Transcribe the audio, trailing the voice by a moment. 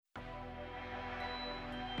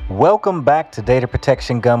Welcome back to Data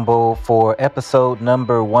Protection Gumbo for episode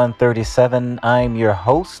number 137. I'm your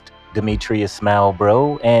host, Demetrius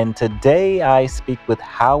Malbro, and today I speak with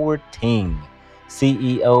Howard Ting,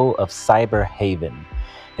 CEO of Cyberhaven.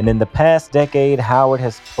 And in the past decade, Howard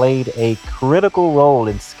has played a critical role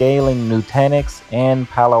in scaling Nutanix and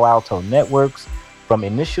Palo Alto networks from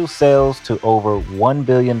initial sales to over $1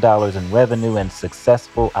 billion in revenue and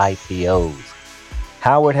successful IPOs.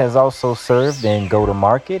 Howard has also served in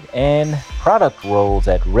go-to-market and product roles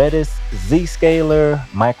at Redis, Zscaler,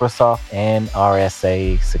 Microsoft, and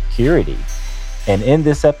RSA Security. And in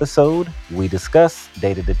this episode, we discuss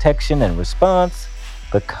data detection and response,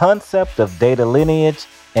 the concept of data lineage,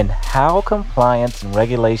 and how compliance and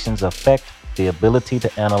regulations affect the ability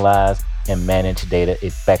to analyze and manage data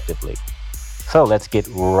effectively. So let's get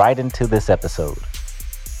right into this episode.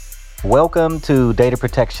 Welcome to Data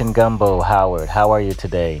Protection Gumbo, Howard. How are you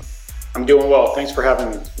today? I'm doing well. Thanks for having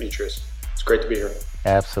me, Demetrius. It's great to be here.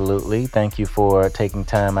 Absolutely. Thank you for taking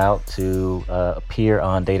time out to appear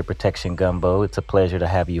on Data Protection Gumbo. It's a pleasure to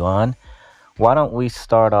have you on. Why don't we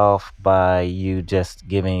start off by you just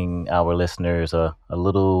giving our listeners a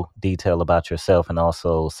little detail about yourself and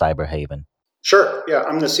also Cyberhaven? Sure. Yeah,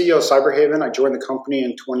 I'm the CEO of Cyberhaven. I joined the company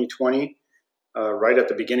in 2020. Right at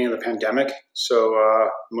the beginning of the pandemic. So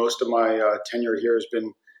most of my tenure here has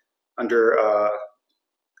been under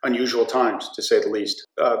unusual times, to say the least.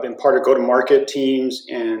 I've been part of go-to-market teams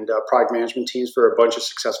and product management teams for a bunch of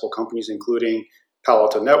successful companies, including Palo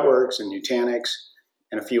Alto Networks and Nutanix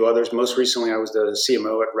and a few others. Most recently, I was the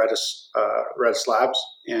CMO at Redis Labs,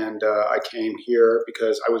 and I came here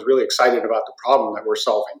because I was really excited about the problem that we're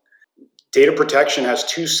solving. Data protection has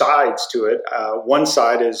two sides to it. One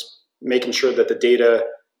side is making sure that the data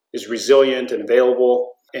is resilient and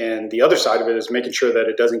available. And the other side of it is making sure that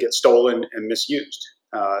it doesn't get stolen and misused.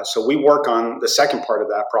 So we work on the second part of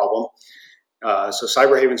that problem. So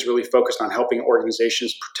Cyberhaven's really focused on helping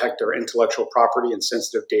organizations protect their intellectual property and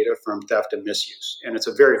sensitive data from theft and misuse. And it's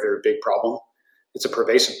a very, very big problem. It's a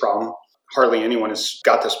pervasive problem. Hardly anyone has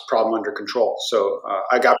got this problem under control. So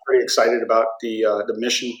I got pretty excited about the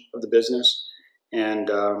mission of the business. And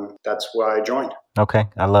that's why I joined. Okay,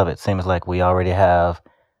 I love it. Seems like we already have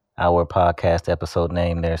our podcast episode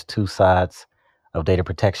name. There's two sides of data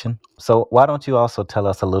protection. So why don't you also tell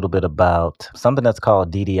us a little bit about something that's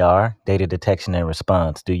called DDR, data detection and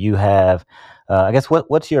response? Do you have,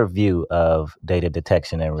 what's your view of data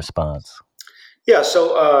detection and response? Yeah,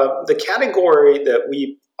 so the category that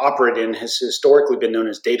we operate in has historically been known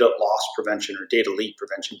as data loss prevention or data leak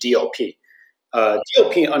prevention, DLP.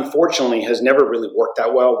 DLP, unfortunately, has never really worked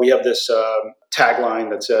that well. We have this tagline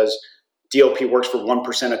that says DLP works for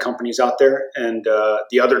 1% of companies out there, and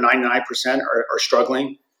the other 99% are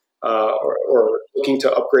struggling or looking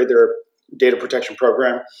to upgrade their data protection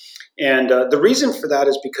program. And the reason for that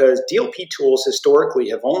is because DLP tools historically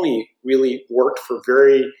have only really worked for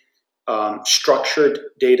very structured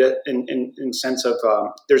data in sense of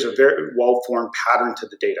there's a very well-formed pattern to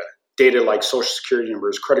the data like social security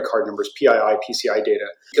numbers, credit card numbers, PII, PCI data,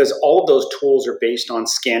 because all of those tools are based on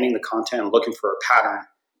scanning the content and looking for a pattern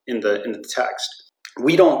in the text.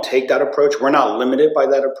 We don't take that approach. We're not limited by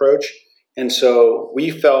that approach. And so we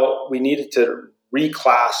felt we needed to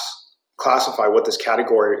classify what this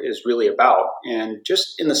category is really about. And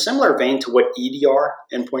just in the similar vein to what EDR,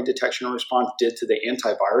 endpoint detection and response, did to the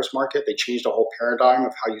antivirus market, they changed the whole paradigm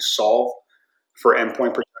of how you solve for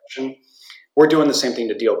endpoint protection. We're doing the same thing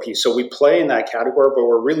to DLP. So we play in that category, but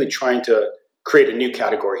we're really trying to create a new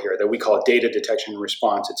category here that we call data detection and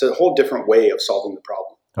response. It's a whole different way of solving the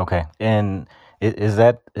problem. Okay. And is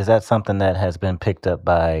that something that has been picked up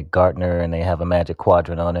by Gartner and they have a magic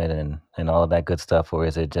quadrant on it and all of that good stuff? Or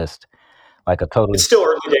is it just like a totally... It's still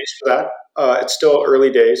early days for that. It's still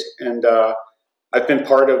early days. And I've been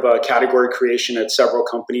part of category creation at several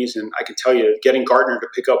companies. And I can tell you, getting Gartner to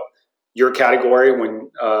pick up your category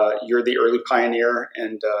when you're the early pioneer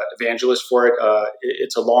and evangelist for it,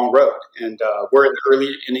 it's a long road. And we're in the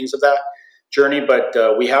early innings of that journey, but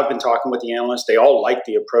we have been talking with the analysts. They all like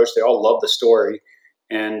the approach. They all love the story.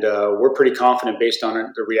 And we're pretty confident based on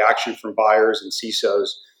the reaction from buyers and CISOs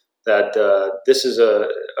that this is a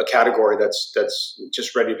category that's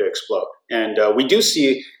just ready to explode. And we do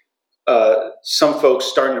see some folks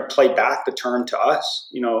starting to play back the term to us.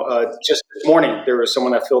 Just this morning, there was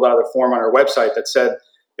someone that filled out a form on our website that said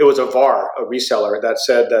it was a VAR, a reseller, that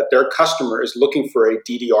said that their customer is looking for a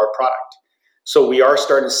DDR product. So we are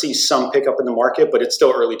starting to see some pickup in the market, but it's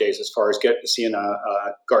still early days as far as seeing a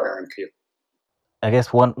Gartner MQ. I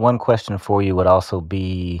guess one question for you would also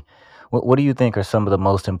be, what do you think are some of the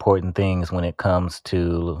most important things when it comes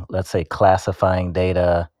to, let's say, classifying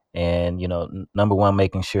data And, number one,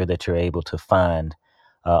 making sure that you're able to find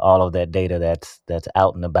all of that data that's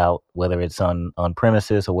out and about, whether it's on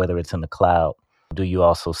premises or whether it's in the cloud. Do you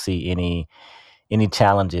also see any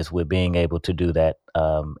challenges with being able to do that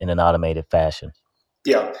in an automated fashion?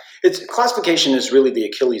 Yeah, it's classification is really the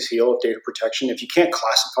Achilles heel of data protection. If you can't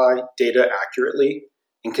classify data accurately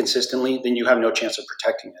and consistently, then you have no chance of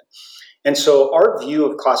protecting it. And so our view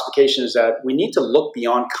of classification is that we need to look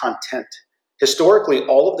beyond content. Historically,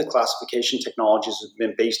 all of the classification technologies have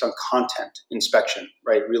been based on content inspection,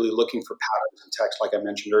 right? Really looking for patterns in text, like I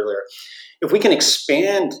mentioned earlier. If we can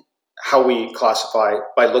expand how we classify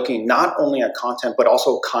by looking not only at content, but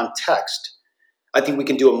also context, I think we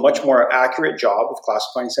can do a much more accurate job of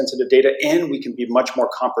classifying sensitive data, and we can be much more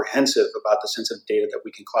comprehensive about the sensitive data that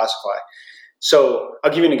we can classify. So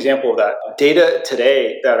I'll give you an example of that. Data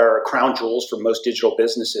today that are crown jewels for most digital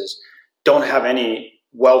businesses don't have any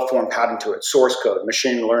well-formed pattern to it. Source code,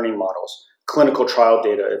 machine learning models, clinical trial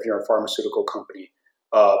data if you're a pharmaceutical company,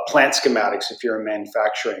 plant schematics if you're in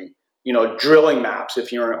manufacturing, drilling maps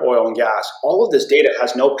if you're in oil and gas. All of this data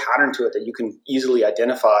has no pattern to it that you can easily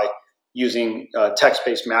identify using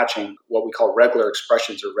text-based matching, what we call regular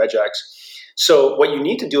expressions or regex. So what you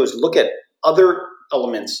need to do is look at other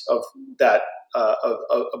elements of that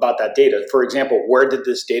about that data. For example, where did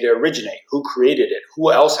this data originate? Who created it?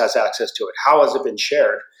 Who else has access to it? How has it been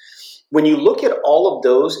shared? When you look at all of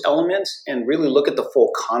those elements and really look at the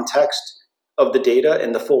full context of the data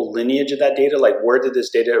and the full lineage of that data, like where did this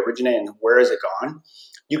data originate and where has it gone,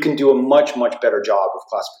 you can do a much, much better job of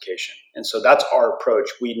classification. And so that's our approach.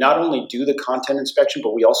 We not only do the content inspection,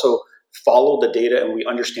 but we also follow the data and we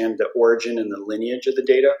understand the origin and the lineage of the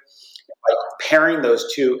data. By pairing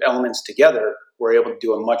those two elements together, we're able to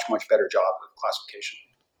do a much, much better job of classification.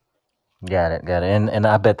 Got it. And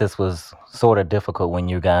I bet this was sort of difficult when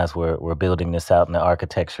you guys were building this out in the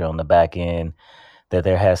architecture on the back end, that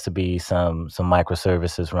there has to be some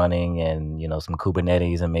microservices running and, some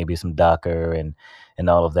Kubernetes and maybe some Docker and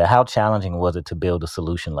all of that. How challenging was it to build a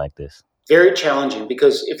solution like this? Very challenging,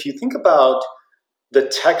 because if you think about the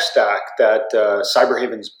tech stack that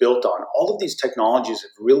Cyberhaven's built on, all of these technologies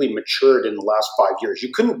have really matured in the last 5 years.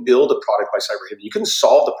 You couldn't build a product by Cyberhaven. You couldn't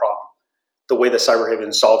solve the problem the way that Cyberhaven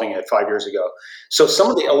is solving it 5 years ago. So some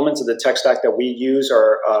of the elements of the tech stack that we use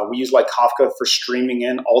are, we use like Kafka for streaming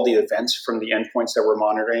in all the events from the endpoints that we're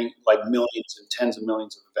monitoring, like millions and tens of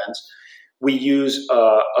millions of events. We use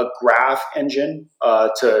a graph engine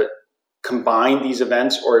to combine these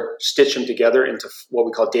events or stitch them together into what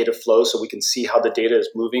we call data flow, so we can see how the data is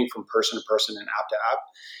moving from person to person and app to app.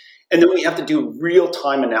 And then we have to do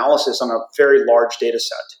real-time analysis on a very large data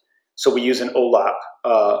set. So we use an OLAP,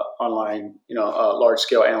 online,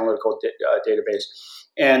 large-scale analytical database.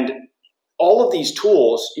 And all of these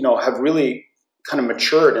tools, have really kind of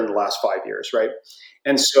matured in the last 5 years, right?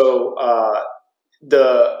 And so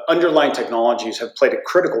the underlying technologies have played a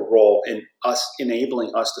critical role in us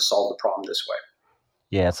enabling us to solve the problem this way.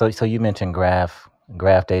 Yeah. So you mentioned graph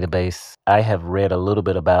database. I have read a little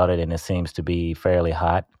bit about it, and it seems to be fairly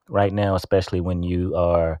hot right now, especially when you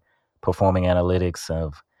are performing analytics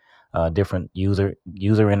of different user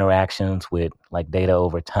interactions with like data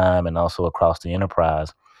over time and also across the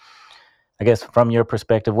enterprise. I guess from your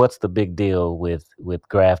perspective, what's the big deal with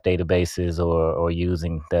graph databases or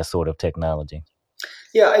using that sort of technology?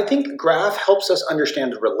 Yeah, I think graph helps us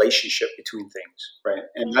understand the relationship between things, right?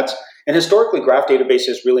 And historically, graph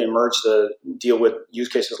databases really emerged to deal with use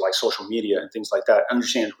cases like social media and things like that,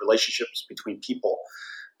 understand relationships between people.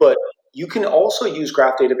 But you can also use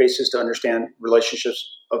graph databases to understand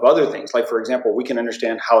relationships of other things. Like, for example, we can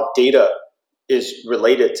understand how data is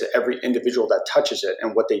related to every individual that touches it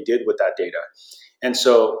and what they did with that data. And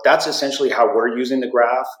so that's essentially how we're using the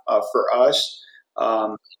graph for us.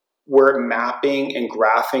 We're mapping and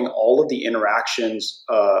graphing all of the interactions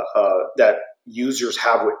that users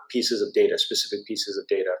have with pieces of data, specific pieces of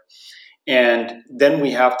data. And then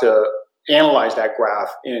we have to analyze that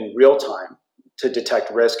graph in real time to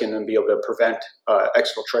detect risk and then be able to prevent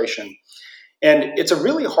exfiltration. And it's a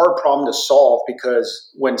really hard problem to solve,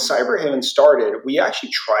 because when Cyberhaven started, we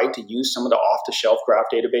actually tried to use some of the off-the-shelf graph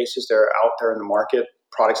databases that are out there in the market,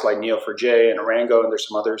 products like Neo4j and Arango, and there's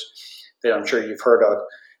some others that I'm sure you've heard of.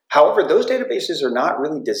 However, those databases are not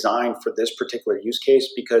really designed for this particular use case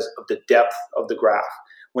because of the depth of the graph.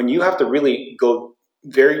 When you have to really go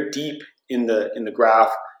very deep in the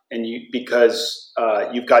graph, and because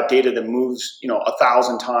you've got data that moves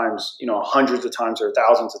 1,000 times, hundreds of times or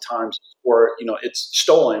thousands of times, or it's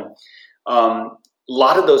stolen,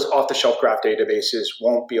 lot of those off-the-shelf graph databases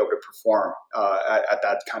won't be able to perform at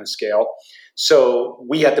that kind of scale. So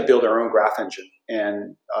we had to build our own graph engine,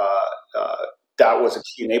 and that was a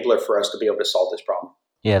key enabler for us to be able to solve this problem.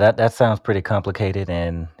 Yeah, that sounds pretty complicated,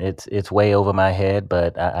 and it's way over my head,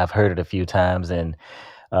 but I've heard it a few times, and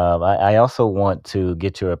I also want to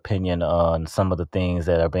get your opinion on some of the things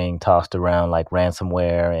that are being tossed around, like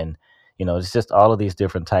ransomware, and it's just all of these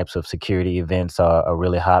different types of security events are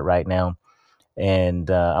really hot right now. And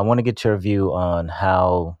I want to get your view on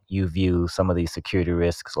how you view some of these security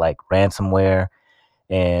risks, like ransomware,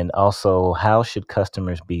 and also how should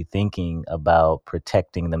customers be thinking about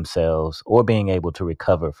protecting themselves or being able to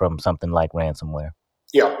recover from something like ransomware.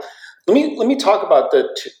 Yeah. Let me talk about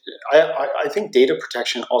I think data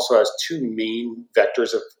protection also has two main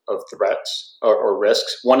vectors of threats or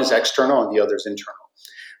risks. One is external and the other is internal.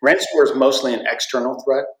 Ransomware is mostly an external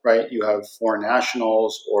threat, right? You have foreign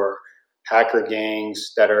nationals or hacker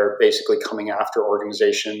gangs that are basically coming after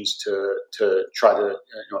organizations to try to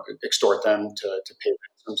extort them to pay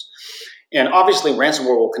ransoms. And obviously,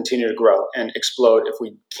 ransomware will continue to grow and explode if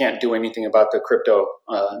we can't do anything about the crypto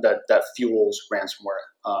that fuels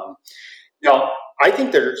ransomware. Now, I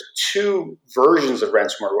think there's two versions of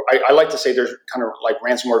ransomware. I like to say there's kind of like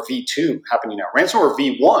ransomware V2 happening now. Ransomware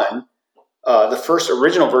V1, the first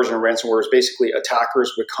original version of ransomware, is basically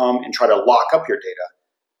attackers would come and try to lock up your data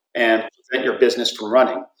and prevent your business from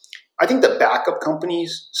running. I think the backup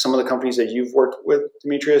companies, some of the companies that you've worked with,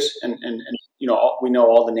 Demetrius, and we know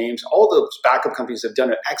all the names. All those backup companies have done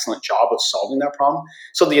an excellent job of solving that problem.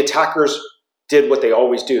 So the attackers did what they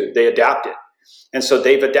always do. They adapted. And so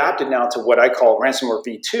they've adapted now to what I call ransomware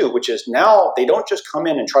V2, which is now they don't just come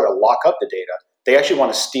in and try to lock up the data. They actually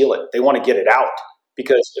want to steal it. They want to get it out,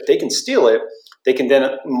 because if they can steal it, they can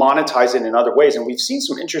then monetize it in other ways. And we've seen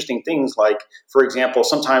some interesting things, like, for example,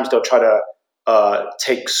 sometimes they'll try to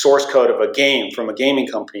take source code of a game from a gaming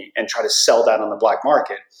company and try to sell that on the black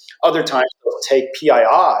market. Other times they'll take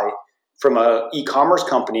PII from an e-commerce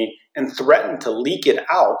company and threaten to leak it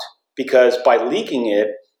out, because by leaking it,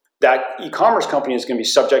 that e-commerce company is going to be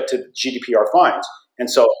subject to GDPR fines. And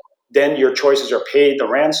so then your choices are pay the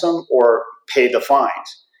ransom or pay the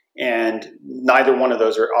fines. And neither one of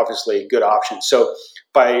those are obviously good options. So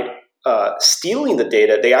by stealing the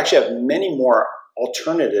data, they actually have many more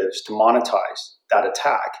alternatives to monetize that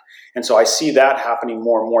attack. And so I see that happening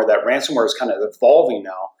more and more, that ransomware is kind of evolving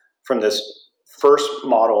now from this first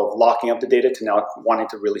model of locking up the data to now wanting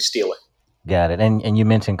to really steal it. Got it. And you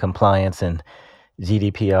mentioned compliance and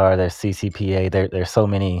GDPR, there's CCPA, there's so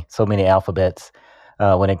many alphabets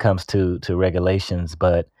when it comes to regulations.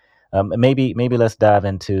 But maybe let's dive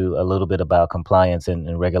into a little bit about compliance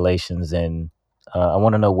and regulations. And I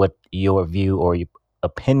want to know what your view or your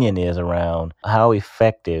opinion is around how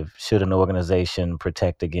effective should an organization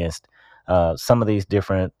protect against some of these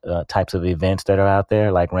different types of events that are out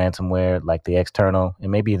there, like ransomware, like the external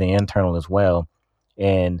and maybe the internal as well.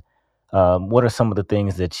 And what are some of the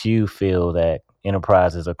things that you feel that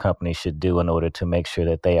enterprises or companies should do in order to make sure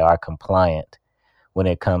that they are compliant when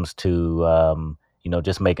it comes to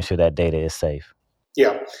just making sure that data is safe?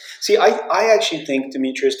 Yeah. See, I actually think,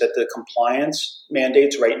 Demetrius, that the compliance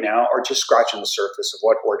mandates right now are just scratching the surface of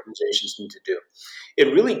what organizations need to do.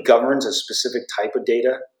 It really governs a specific type of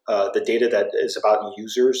data, the data that is about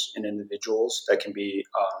users and individuals that can be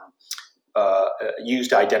used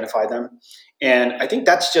to identify them. And I think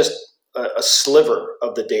that's just a sliver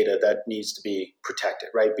of the data that needs to be protected,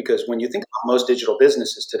 right? Because when you think about most digital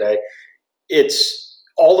businesses today, it's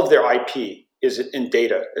all of their IP is in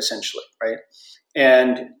data, essentially, right?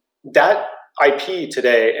 And that IP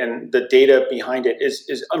today and the data behind it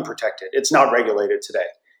is unprotected. It's not regulated today.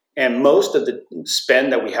 And most of the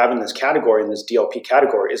spend that we have in this category, in this DLP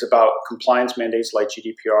category, is about compliance mandates like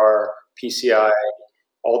GDPR, PCI,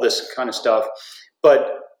 all this kind of stuff.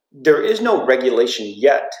 But there is no regulation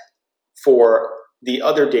yet for the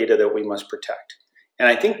other data that we must protect. And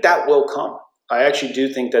I think that will come. I actually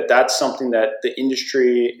do think that that's something that the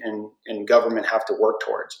industry and government have to work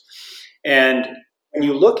towards. And when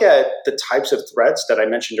you look at the types of threats that I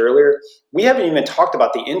mentioned earlier, we haven't even talked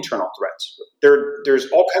about the internal threats. There's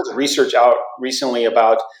all kinds of research out recently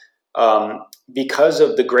about because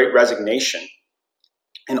of the Great Resignation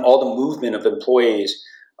and all the movement of employees,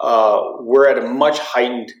 we're at a much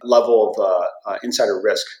heightened level of insider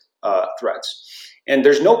risk threats. And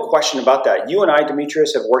there's no question about that. You and I,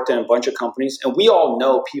 Demetrius, have worked in a bunch of companies, and we all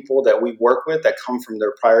know people that we work with that come from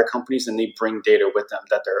their prior companies, and they bring data with them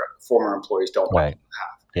that their former employees don't want to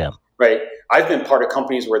have. Yeah. Right. I've been part of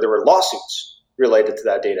companies where there were lawsuits related to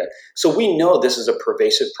that data. So we know this is a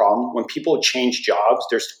pervasive problem. When people change jobs,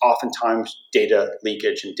 there's oftentimes data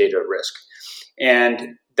leakage and data risk.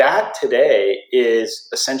 And that today is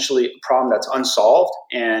essentially a problem that's unsolved,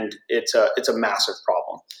 and it's a massive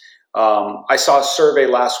problem. I saw a survey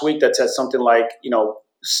last week that said something like,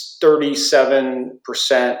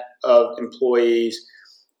 37% of employees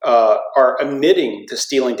are admitting to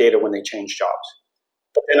stealing data when they change jobs.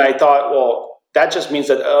 But then I thought, well, that just means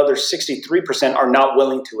that the other 63% are not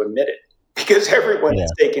willing to admit it because everyone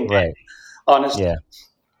is taking data. Right. Honestly,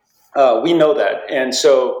 we know that. And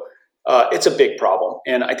so it's a big problem.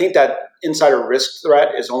 And I think that insider risk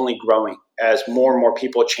threat is only growing as more and more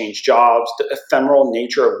people change jobs. The ephemeral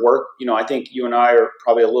nature of work, I think you and I are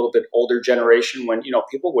probably a little bit older generation when,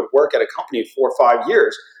 people would work at a company 4 or 5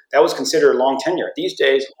 years. That was considered long tenure. These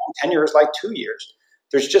days, long tenure is like 2 years.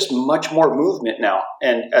 There's just much more movement now.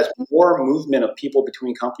 And as more movement of people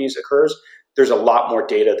between companies occurs, there's a lot more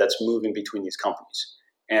data that's moving between these companies.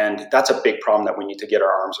 And that's a big problem that we need to get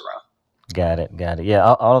our arms around. Got it. Yeah,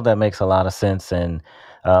 all of that makes a lot of sense, and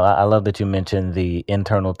I love that you mentioned the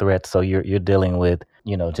internal threats. So you're dealing with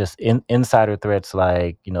just insider threats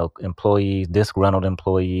like employees, disgruntled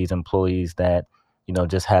employees that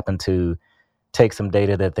just happen to take some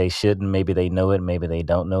data that they shouldn't. Maybe they know it, maybe they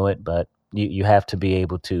don't know it, but you have to be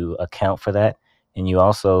able to account for that, and you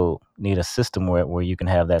also need a system where you can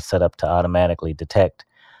have that set up to automatically detect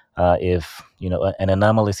if an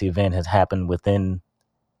anomalous event has happened within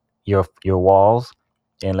your walls,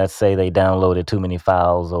 and let's say they downloaded too many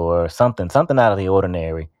files or something out of the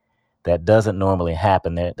ordinary that doesn't normally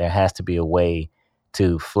happen. There has to be a way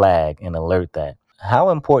to flag and alert that.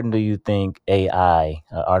 How important do you think AI,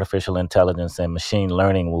 artificial intelligence, and machine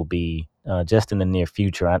learning will be just in the near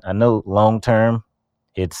future? I know long term,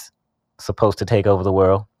 it's supposed to take over the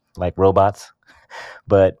world like robots,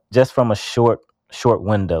 but just from a short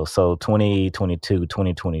window, so 2022,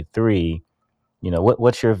 2023.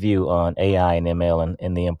 What's your view on AI and ML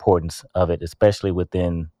and the importance of it, especially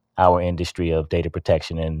within our industry of data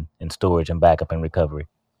protection and storage and backup and recovery?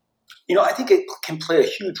 I think it can play a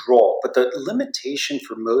huge role, but the limitation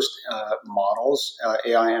for most models,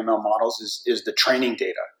 AI ML models, is the training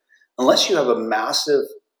data. Unless you have a massive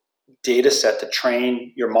data set to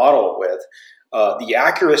train your model with, the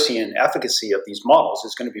accuracy and efficacy of these models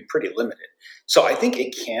is going to be pretty limited. So I think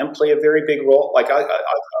it can play a very big role. Like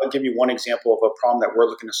I'll give you one example of a problem that we're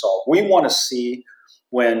looking to solve. We want to see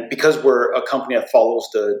because we're a company that follows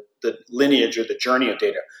the lineage or the journey of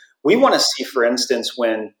data, we want to see, for instance,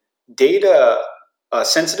 when data,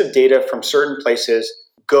 sensitive data from certain places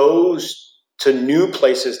goes to new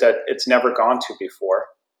places that it's never gone to before,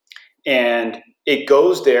 and it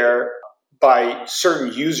goes there by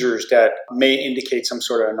certain users that may indicate some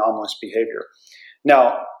sort of anomalous behavior.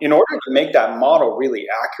 Now, in order to make that model really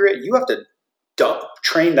accurate, you have to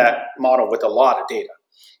train that model with a lot of data.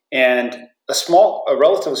 And a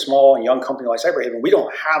relatively small and young company like Cyberhaven, we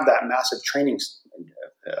don't have that massive training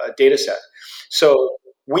data set. So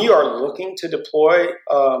we are looking to deploy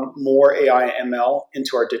more AI and ML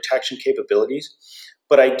into our detection capabilities.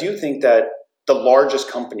 But I do think that the largest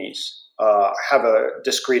companies have a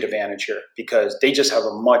discrete advantage here because they just have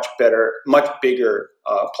a much bigger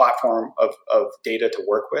platform of data to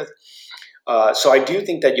work with. So I do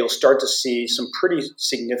think that you'll start to see some pretty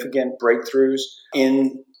significant breakthroughs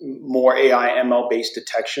in more AI ML based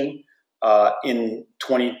detection in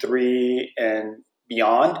 23 and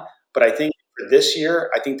beyond. But I think for this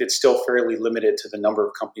year, I think it's still fairly limited to the number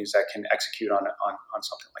of companies that can execute on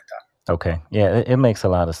something like that. Okay. Yeah, it makes a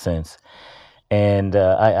lot of sense. And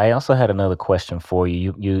I also had another question for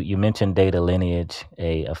you. You mentioned data lineage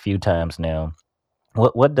a few times now.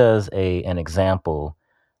 What does an example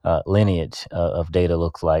lineage of data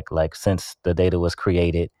looks like? Like since the data was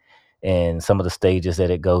created, and some of the stages that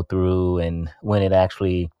it go through, and when it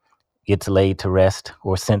actually gets laid to rest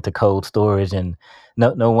or sent to cold storage, and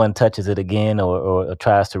no one touches it again or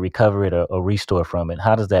tries to recover it or restore from it.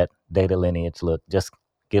 How does that data lineage look? Just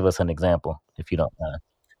give us an example, if you don't mind.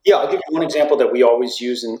 Yeah, I'll give you one example that we always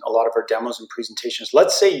use in a lot of our demos and presentations.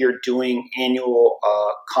 Let's say you're doing annual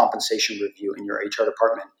compensation review in your HR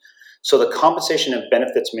department. So the compensation and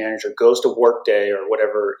benefits manager goes to Workday or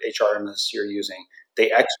whatever HRMS you're using.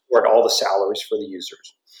 They export all the salaries for the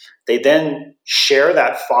users. They then share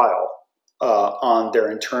that file on their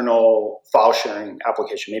internal file sharing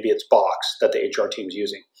application. Maybe it's Box that the HR team's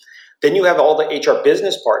using. Then you have all the HR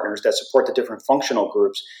business partners that support the different functional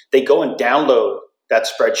groups. They go and download that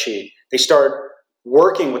spreadsheet. They start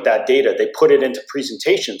working with that data. They put it into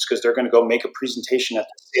presentations because they're going to go make a presentation at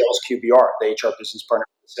the sales QBR, the HR business partner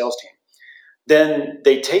sales team. then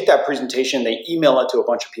they take that presentation, they email it to a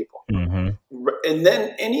bunch of people. And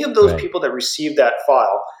then any of those people that receive that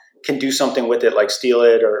file can do something with it, like steal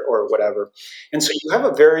it or whatever. And so you have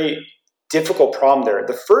a very difficult problem there.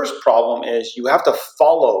 The first problem is you have to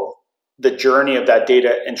follow the journey of that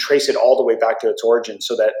data and trace it all the way back to its origin,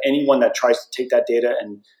 so that anyone that tries to take that data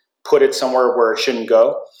and put it somewhere where it shouldn't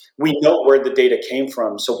go, we know where the data came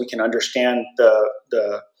from, so we can understand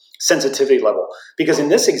the sensitivity level. Because in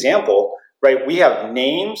this example, right, we have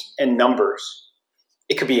names and numbers.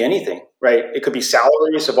 It could be anything, right? It could be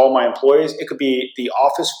salaries of all my employees. It could be the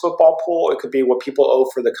office football pool. It could be what people owe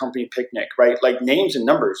for the company picnic, right? Like names and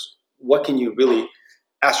numbers. What can you really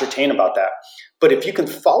ascertain about that? But if you can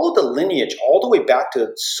follow the lineage all the way back to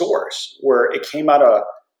the source where it came out of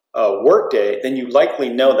Workday, then you likely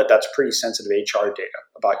know that that's pretty sensitive HR data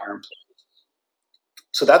about your employees.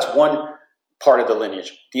 So that's one part of the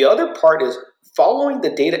lineage. The other part is following the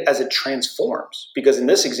data as it transforms. Because in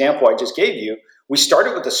this example I just gave you, we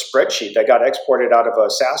started with a spreadsheet that got exported out of a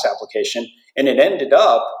SaaS application, and it ended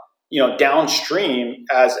up, downstream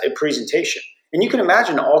as a presentation. And you can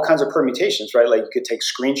imagine all kinds of permutations, right? Like you could take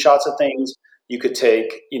screenshots of things. You could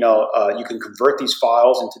take, you can convert these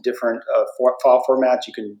files into different file formats.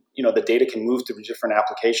 You can, the data can move through different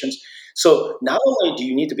applications. So not only do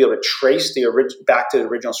you need to be able to trace back to the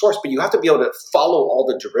original source, but you have to be able to follow all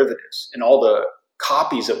the derivatives and all the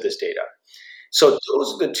copies of this data. So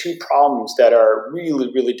those are the two problems that are really,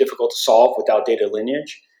 really difficult to solve without data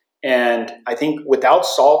lineage. And I think without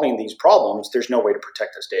solving these problems, there's no way to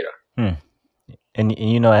protect this data.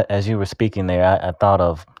 And as you were speaking there, I thought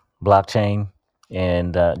of blockchain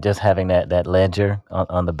and just having that ledger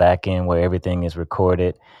on the back end where everything is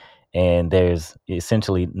recorded, and there's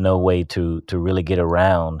essentially no way to really get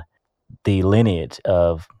around the lineage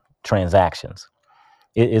of transactions.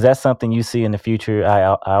 Is that something you see in the future? I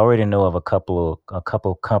already know of a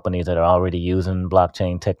couple companies that are already using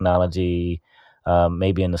blockchain technology,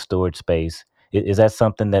 maybe in the storage space. Is that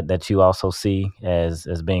something that you also see as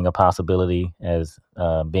being a possibility, as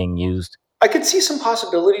being used? I could see some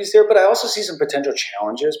possibilities there, but I also see some potential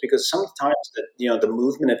challenges, because sometimes the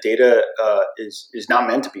movement of data is not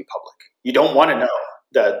meant to be public. You don't want to know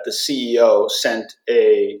that the CEO sent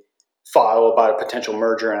a file about a potential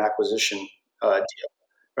merger and acquisition deal,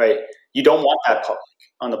 right? You don't want that public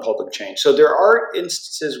on the public chain. So there are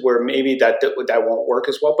instances where maybe that won't work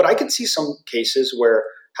as well. But I could see some cases where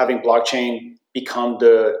having blockchain become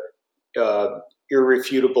the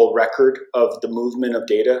irrefutable record of the movement of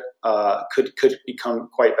data could become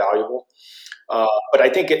quite valuable. But I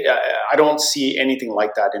think I don't see anything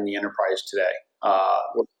like that in the enterprise today.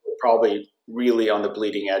 We're probably really on the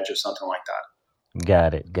bleeding edge of something like that.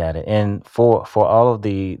 Got it. And for all of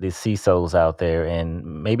the CISOs out there,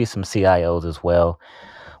 and maybe some CIOs as well,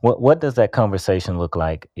 what does that conversation look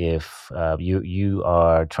like if you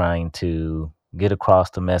are trying to get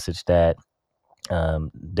across the message that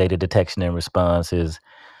data detection and response is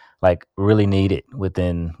like really needed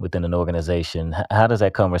within an organization? How does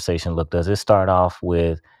that conversation look? Does it start off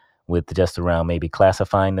with just around maybe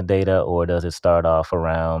classifying the data, or does it start off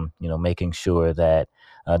around making sure that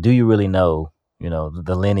do you really know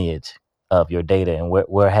the lineage of your data, and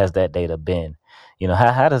where has that data been?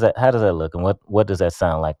 How does that look, and what does that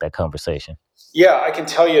sound like, that conversation? Yeah, I can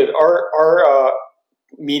tell you our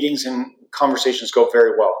meetings and conversations go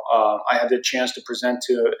very well. I had the chance to present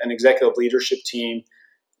to an executive leadership team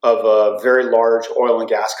of a very large oil and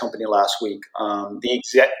gas company last week.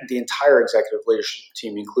 The entire executive leadership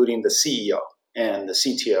team, including the CEO and the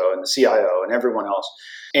CTO and the CIO and everyone else.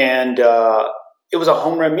 And it was a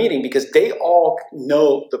home run meeting because they all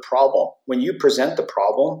know the problem. When you present the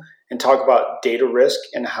problem and talk about data risk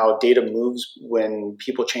and how data moves when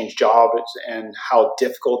people change jobs and how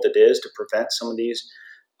difficult it is to prevent some of these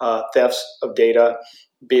thefts of data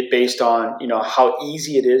based on how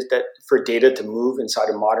easy it is that for data to move inside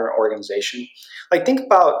a modern organization. Like, think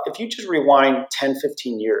about if you just rewind 10,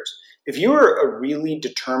 15 years. If you were a really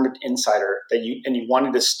determined insider and you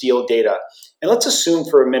wanted to steal data, and let's assume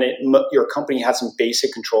for a minute your company had some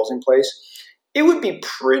basic controls in place, it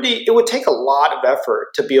would take a lot of effort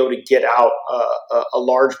to be able to get out a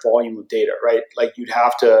large volume of data, right? Like, you'd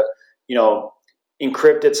have to,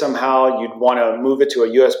 encrypt it somehow. You'd want to move it to a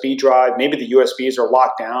USB drive. Maybe the USBs are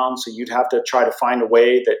locked down, so you'd have to try to find a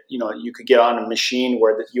way that you could get on a machine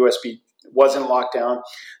where the USB wasn't locked down.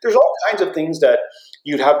 There's all kinds of things that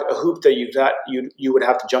you'd have a hoop that you would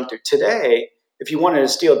have to jump through. Today, if you wanted to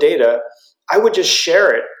steal data, I would just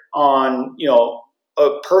share it on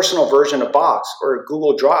a personal version of Box or a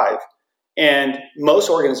Google Drive, And most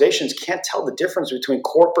organizations can't tell the difference between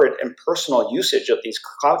corporate and personal usage of these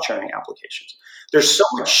cloud sharing applications. There's so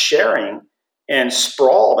much sharing and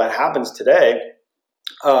sprawl that happens today.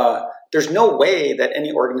 There's no way that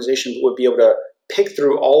any organization would be able to pick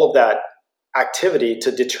through all of that activity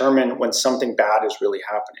to determine when something bad is really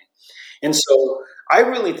happening. And so I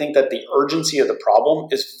really think that the urgency of the problem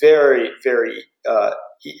is very, very, a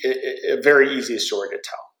very easy story to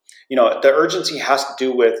tell. The urgency has to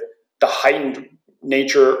do with the heightened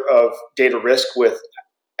nature of data risk with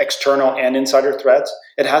external and insider threats.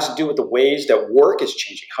 It has to do with the ways that work is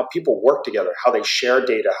changing, how people work together, how they share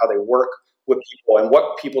data, how they work with people, and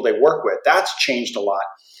what people they work with. That's changed a lot.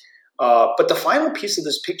 But the final piece of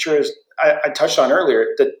this picture is, I touched on earlier,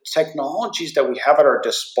 the technologies that we have at our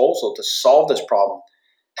disposal to solve this problem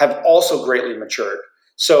have also greatly matured.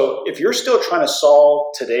 So if you're still trying to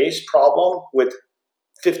solve today's problem with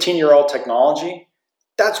 15-year-old technology,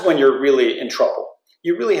 that's when you're really in trouble.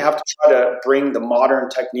 You really have to try to bring the modern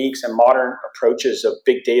techniques and modern approaches of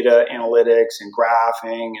big data analytics and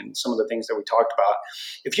graphing and some of the things that we talked about.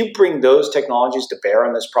 If you bring those technologies to bear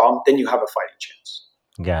on this problem, then you have a fighting chance.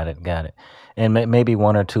 Got it. And maybe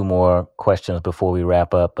one or two more questions before we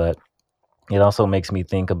wrap up, but it also makes me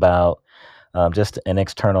think about just an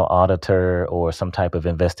external auditor or some type of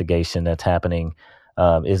investigation that's happening.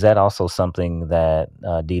 Is that also something that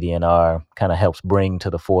DD&R kind of helps bring to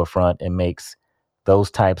the forefront and makes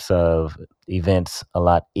those types of events a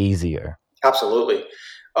lot easier? Absolutely.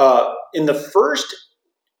 In the first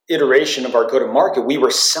iteration of our go-to-market, we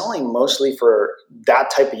were selling mostly for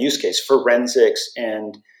that type of use case, forensics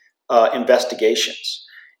and investigations.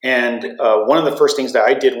 And one of the first things that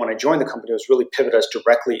I did when I joined the company was really pivot us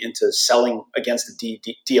directly into selling against the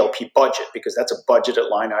DLP budget, because that's a budgeted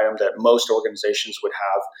line item that most organizations would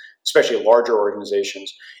have, especially larger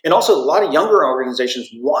organizations. And also a lot of younger organizations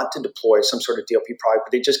want to deploy some sort of DLP product,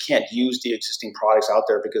 but they just can't use the existing products out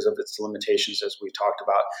there because of its limitations, as we talked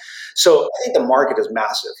about. So I think the market is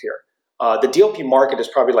massive here. The DLP market is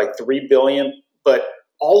probably like $3 billion, but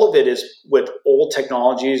all of it is with old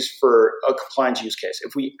technologies for a compliance use case.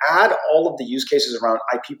 If we add all of the use cases around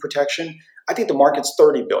IP protection, I think the market's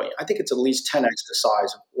 $30 billion. I think it's at least 10x the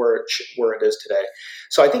size of where it is today.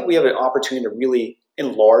 So I think we have an opportunity to really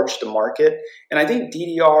enlarge the market. And I think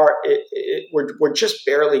DDR, we're just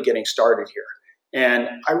barely getting started here. And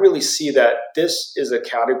I really see that this is a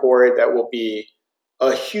category that will be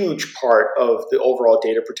a huge part of the overall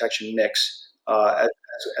data protection mix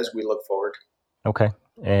as we look forward. Okay.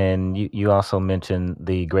 And you also mentioned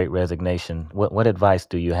the Great Resignation. What advice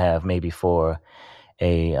do you have maybe for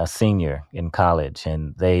a senior in college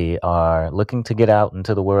and they are looking to get out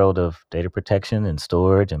into the world of data protection and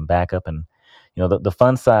storage and backup and the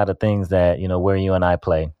fun side of things that where you and I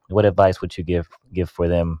play? What advice would you give for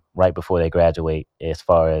them right before they graduate as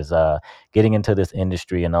far as getting into this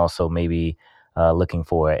industry and also maybe looking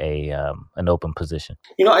for an open position?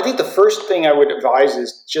 I think the first thing I would advise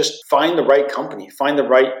is just find the right company, find the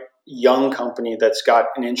right young company that's got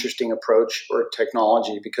an interesting approach or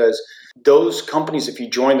technology, because those companies, if you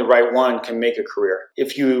join the right one, can make a career.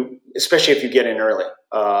 Especially if you get in early,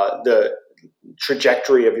 the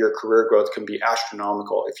trajectory of your career growth can be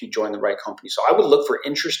astronomical if you join the right company. So I would look for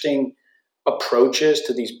interesting approaches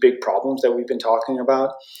to these big problems that we've been talking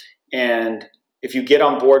about. And if you get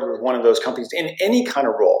on board with one of those companies in any kind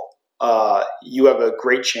of role, you have a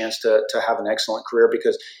great chance to have an excellent career,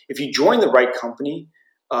 because if you join the right company,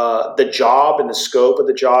 the job and the scope of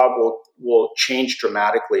the job will change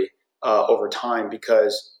dramatically over time,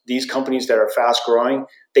 because these companies that are fast growing,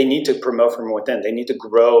 they need to promote from within. They need to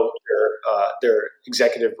grow their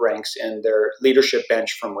executive ranks and their leadership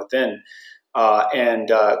bench from within,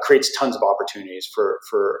 and creates tons of opportunities for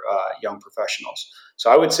young professionals. So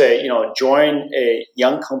I would say, join a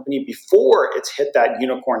young company before it's hit that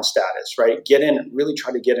unicorn status, right? Really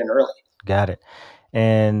try to get in early. Got it.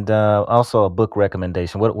 And also a book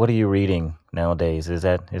recommendation. What are you reading nowadays? Is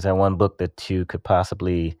that one book that you could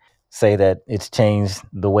possibly say that it's changed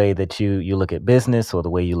the way that you look at business or the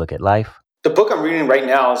way you look at life? The book I'm reading right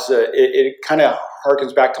now is it kind of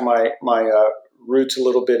harkens back to my roots a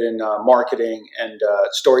little bit in marketing and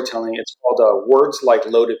storytelling. It's called Words Like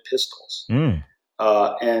Loaded Pistols.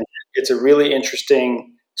 And it's a really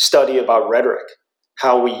interesting study about rhetoric,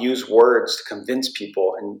 how we use words to convince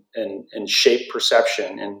people and shape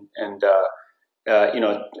perception. And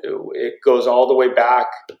it goes all the way back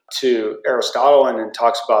to Aristotle and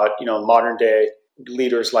talks about, modern day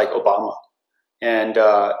leaders like Obama. And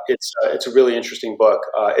it's a really interesting book.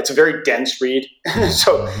 It's a very dense read,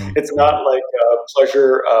 so it's not like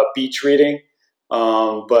pleasure beach reading.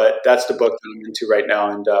 But that's the book that I'm into right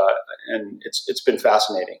now, and it's been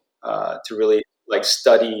fascinating to really like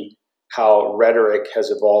study how rhetoric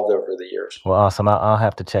has evolved over the years. Well, awesome. I'll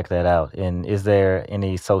have to check that out. And is there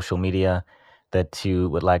any social media that you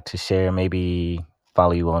would like to share? Maybe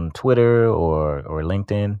follow you on Twitter or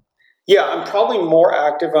LinkedIn? Yeah, I'm probably more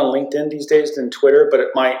active on LinkedIn these days than Twitter, but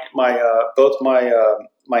both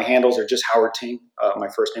my handles are just Howard Ting, my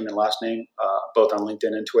first name and last name, both on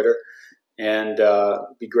LinkedIn and Twitter. And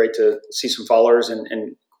it'd be great to see some followers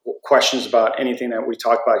and questions about anything that we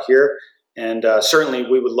talk about here. And certainly,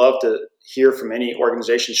 we would love to hear from any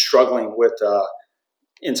organization struggling with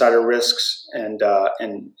insider risks and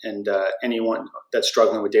anyone that's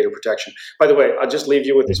struggling with data protection. By the way, I'll just leave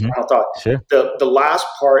you with this final thought. Sure. The last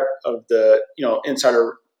part of the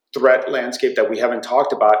insider threat landscape that we haven't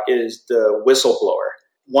talked about is the whistleblower.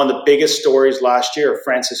 One of the biggest stories last year,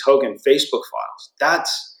 Frances Haugen, Facebook files.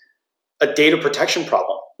 That's a data protection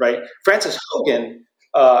problem, right? Frances Haugen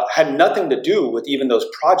had nothing to do with even those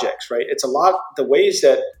projects, right? It's a lot the ways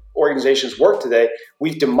that organizations work today.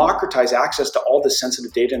 We've democratized access to all the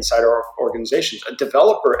sensitive data inside our organizations. A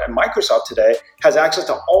developer at Microsoft today has access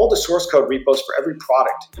to all the source code repos for every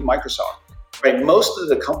product in Microsoft, right? Most of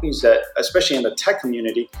the companies that, especially in the tech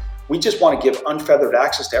community, we just want to give unfeathered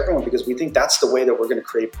access to everyone because we think that's the way that we're going to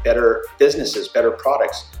create better businesses, better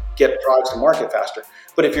products, get products to market faster.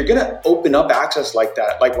 But if you're going to open up access like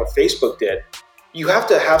that, like what Facebook did, you have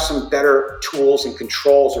to have some better tools and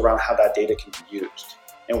controls around how that data can be used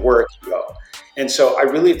and where it can go. And so I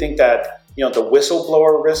really think that, the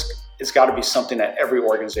whistleblower risk has got to be something that every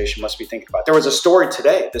organization must be thinking about. There was a story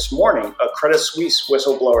this morning, a Credit Suisse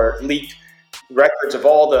whistleblower leaked records of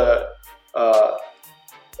all the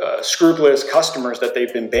scrupulous customers that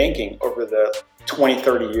they've been banking over the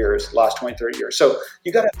last 20, 30 years. So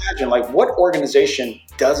you got to imagine, like, what organization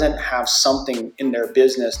doesn't have something in their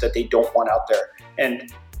business that they don't want out there?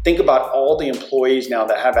 And think about all the employees now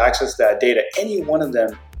that have access to that data. Any one of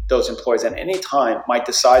them, those employees at any time might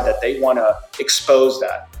decide that they want to expose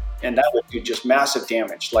that. And that would do just massive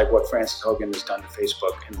damage, like what Frances Haugen has done to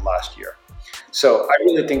Facebook in the last year. So I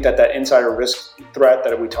really think that insider risk threat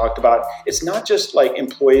that we talked about, it's not just like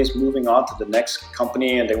employees moving on to the next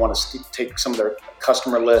company and they want to take some of their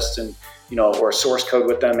customer lists and, or source code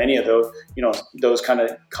with them, any of those, those kind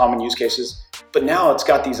of common use cases. But now it's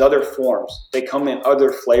got these other forms. They come in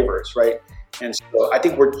other flavors, right? And so I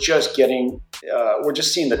think we're just seeing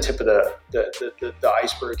the tip of the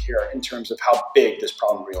iceberg here in terms of how big this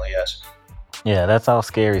problem really is. Yeah, that's all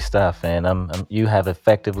scary stuff, and you have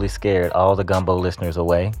effectively scared all the Gumbo listeners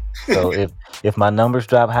away. So if my numbers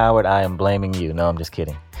drop, Howard, I am blaming you. No, I'm just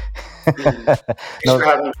kidding. Thanks for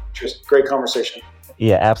having me. Just great conversation.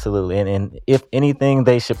 Yeah, absolutely. And if anything,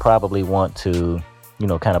 they should probably want to,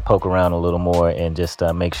 kind of poke around a little more and just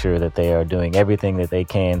make sure that they are doing everything that they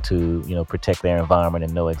can to, protect their environment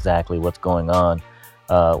and know exactly what's going on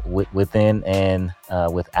within and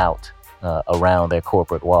without around their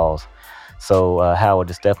corporate walls. So, Howard,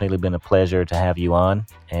 it's definitely been a pleasure to have you on,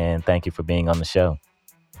 and thank you for being on the show.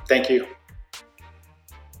 Thank you.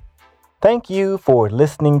 Thank you for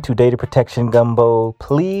listening to Data Protection Gumbo.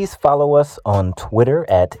 Please follow us on Twitter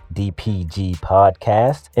at DPG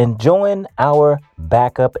Podcast and join our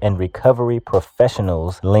Backup and Recovery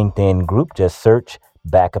Professionals LinkedIn group. Just search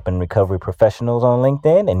Backup and Recovery Professionals on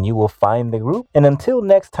LinkedIn and you will find the group. And until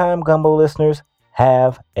next time, Gumbo listeners,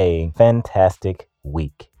 have a fantastic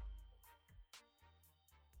week.